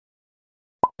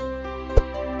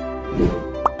Assalamualaikum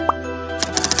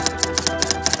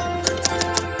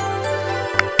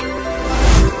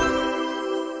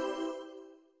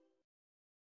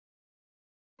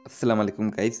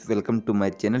guys, welcome to my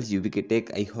channel UBK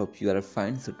Tech. I hope you are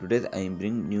fine. So today I am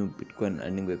bringing new Bitcoin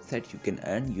earning website. You can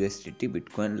earn USDT,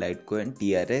 Bitcoin, Litecoin,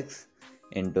 TRX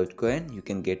and Dogecoin. You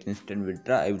can get instant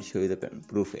withdraw. I will show you the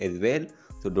proof as well.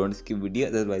 So don't skip video,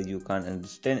 otherwise you can't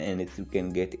understand and you can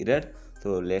get error.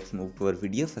 So let's move to our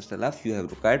video. First of all, you have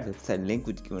required website link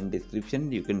which given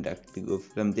description. You can directly go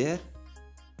from there.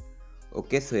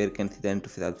 Okay, so here you can see the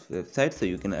interface of the website. So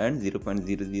you can earn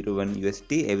 0.001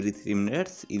 USD every 3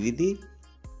 minutes easily.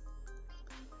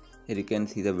 Here you can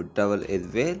see the withdrawal as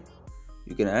well.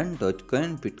 You can earn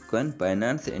Dogecoin, Bitcoin,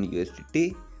 Binance and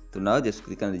USDT. So now just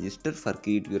click on register for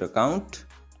create your account.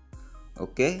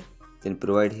 Okay, then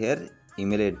provide here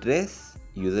email address,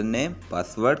 username,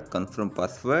 password, confirm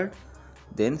password,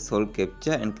 then solve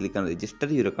captcha and click on register.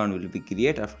 Your account will be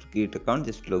created. After create account,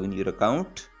 just log in your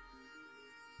account.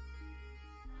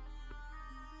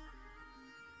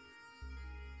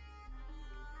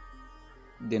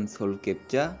 Then solve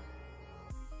captcha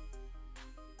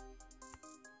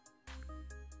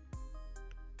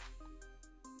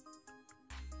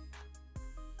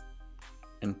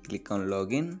and click on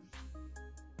login.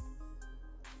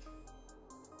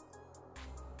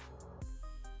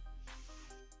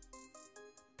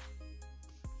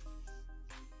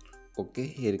 Okay,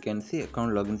 here you can see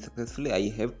account login successfully. I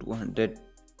have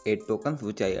 208 tokens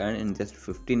which I earned in just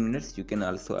 15 minutes. You can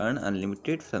also earn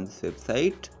unlimited from this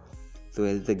website. So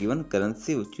as the given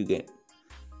currency which you get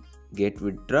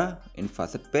withdraw in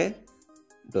FastPay,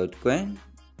 Dogecoin,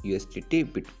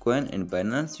 USDT, Bitcoin and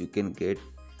Binance, you can get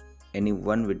any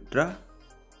one withdraw.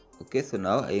 Okay, so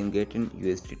now I am getting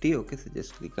USDT. Okay, so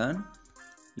just click on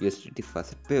USDT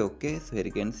FastPay. Okay, so here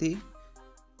you can see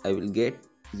I will get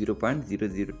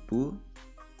 0.002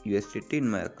 USDT in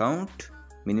my account.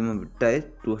 Minimum withdraw is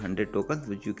 200 tokens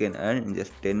which you can earn in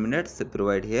just 10 minutes. So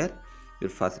provide here your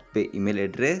FastPay email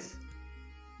address.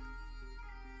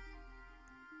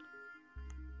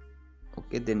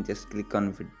 Okay, then just click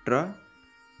on withdraw.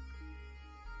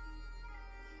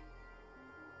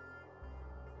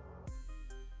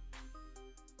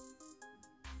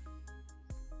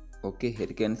 Okay, here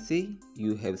you can see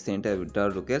you have sent a withdrawal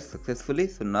request successfully.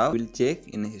 So now we'll check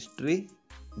in history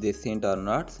they sent or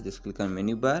not. So just click on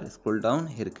menu bar, scroll down.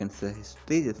 Here you can see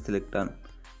history. Just select on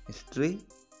history.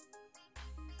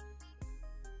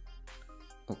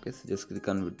 Okay, so just click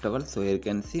on withdrawal. So here you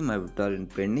can see my withdrawal in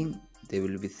pending. They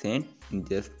will be sent in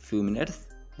just few minutes.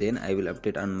 Then I will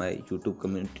update on my YouTube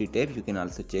community tab. You can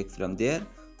also check from there.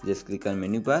 Just click on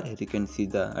menu bar. Here you can see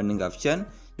the earning option.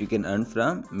 You can earn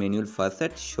from manual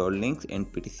faucet, short links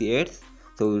and PTC ads.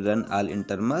 So we run all in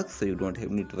Termux, so you don't have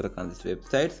need to work on this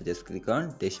website. So just click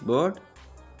on dashboard.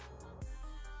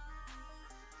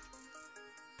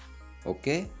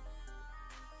 Okay.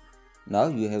 Now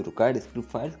you have required script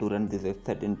file to run this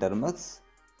website in Termux.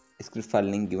 Script file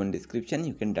link given description.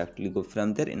 You can directly go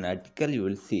from there. In article you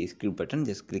will see script button.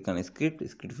 Just click on script.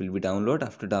 Script will be download.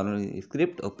 After downloading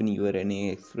script, open your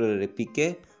any Explorer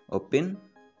APK. Open.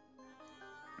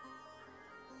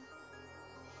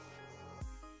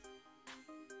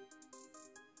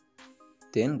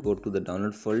 Then go to the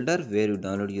download folder where you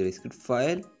download your script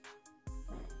file.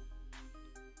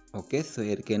 Okay, so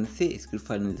here you can see script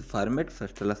file in the format.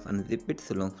 First of all unzip it,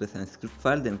 so long press on script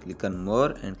file, then click on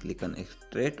more and click on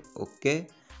extract. Okay,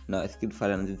 now script file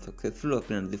unzip successful.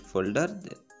 Open unzip folder,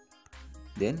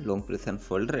 then long press on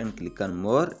folder and click on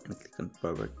more and click on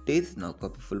properties. Now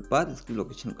copy full path, script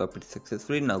location copied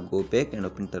successfully. Now go back and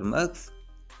open Termux.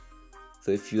 So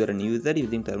if you are a new user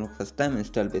using Termux first time,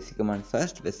 install basic command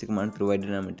first. Basic command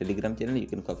provided on my Telegram channel. You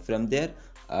can copy from there.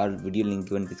 Our video link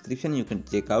given description. You can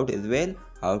check out as well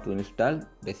how to install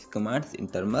basic commands in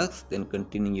Termux. Then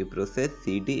continue your process.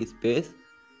 cd space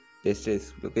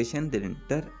paste location. Then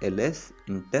enter ls.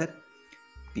 Enter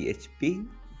php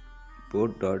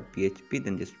port.php.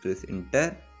 Then just press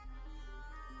enter.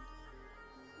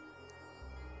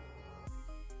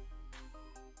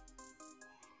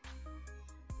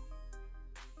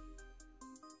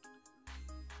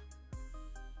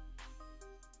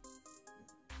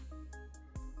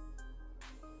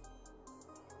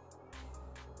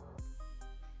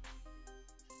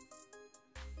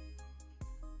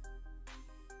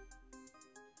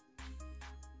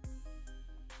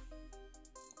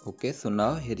 Okay, so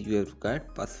now here you have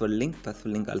got password link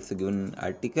also given in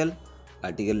article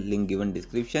link given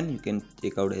description. You can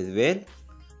check out as well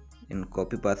and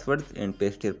copy passwords and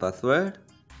paste your password.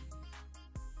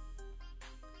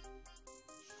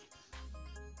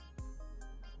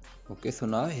 Okay, so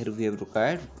now here we have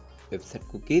required website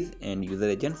cookies and user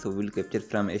agent. So we'll capture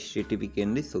from HTTP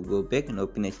canary. So go back and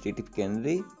open HTTP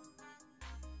canary.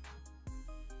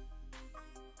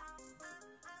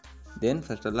 Then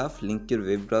first of all, link your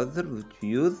web browser which you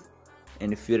use.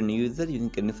 And if you're a new user using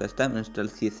canary first time, install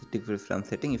CS certificate from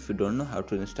setting. If you don't know how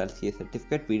to install CS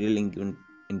certificate, video link given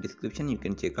in description, you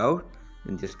can check out.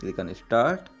 Then just click on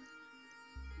start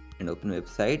and open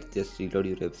website. Just reload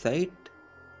your website.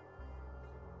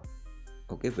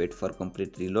 Okay, wait for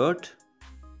complete reload.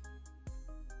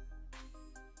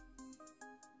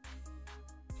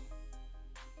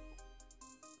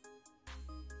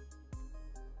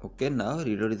 Okay, now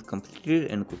reload is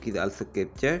completed and cookie is also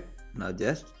captured. Now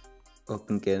just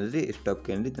open canary, stop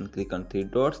canary, then click on three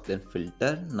dots, then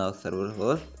filter. Now server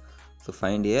host. So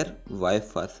find here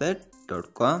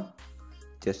wiFaucet.com.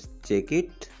 Just check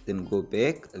it, then go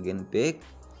back, again back.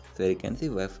 So you can see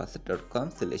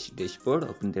wiFaucet.com/dashboard.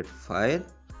 Open that file,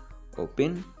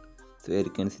 open. So here you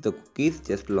can see the cookies,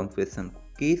 just long press on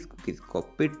cookies,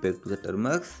 copied back to the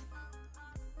Termux,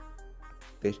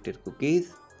 pasted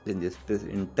cookies, then just press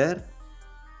enter.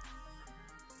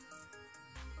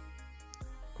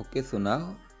 Okay, so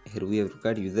now here we have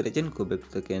required user agent. Go back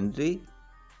to the canary,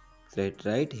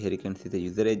 right, here you can see the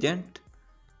user agent.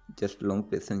 Just long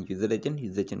press on user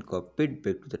agent copied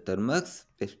back to the Termux,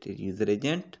 pasted user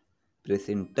agent, press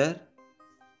enter.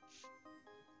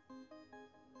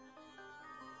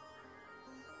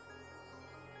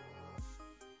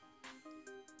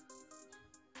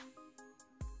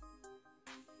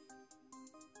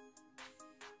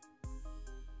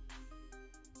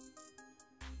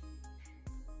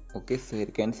 Okay, so here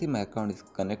you can see my account is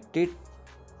connected.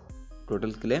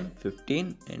 Total claim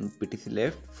 15 and PTC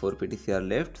left, 4 PTC are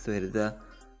left. So here is the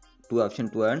two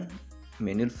options to earn,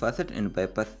 manual faucet and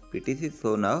bypass PTC.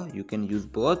 So now you can use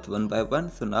both one by one.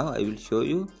 So now I will show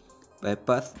you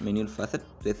bypass manual faucet.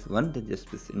 Press 1, then just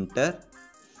press enter.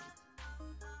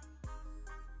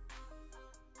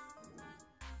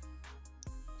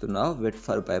 So now wait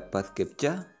for bypass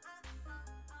captcha.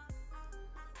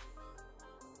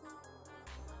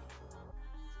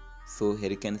 So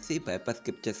here you can see bypass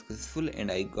captcha successful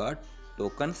and I got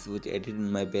tokens which added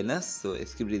in my balance. So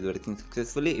script is working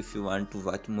successfully. If you want to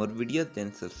watch more videos,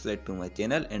 then subscribe to my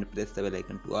channel and press the bell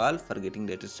icon to all for getting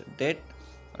latest update.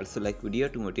 Also like video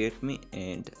to motivate me,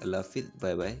 and Allah Hafiz,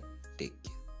 bye bye, take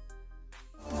care.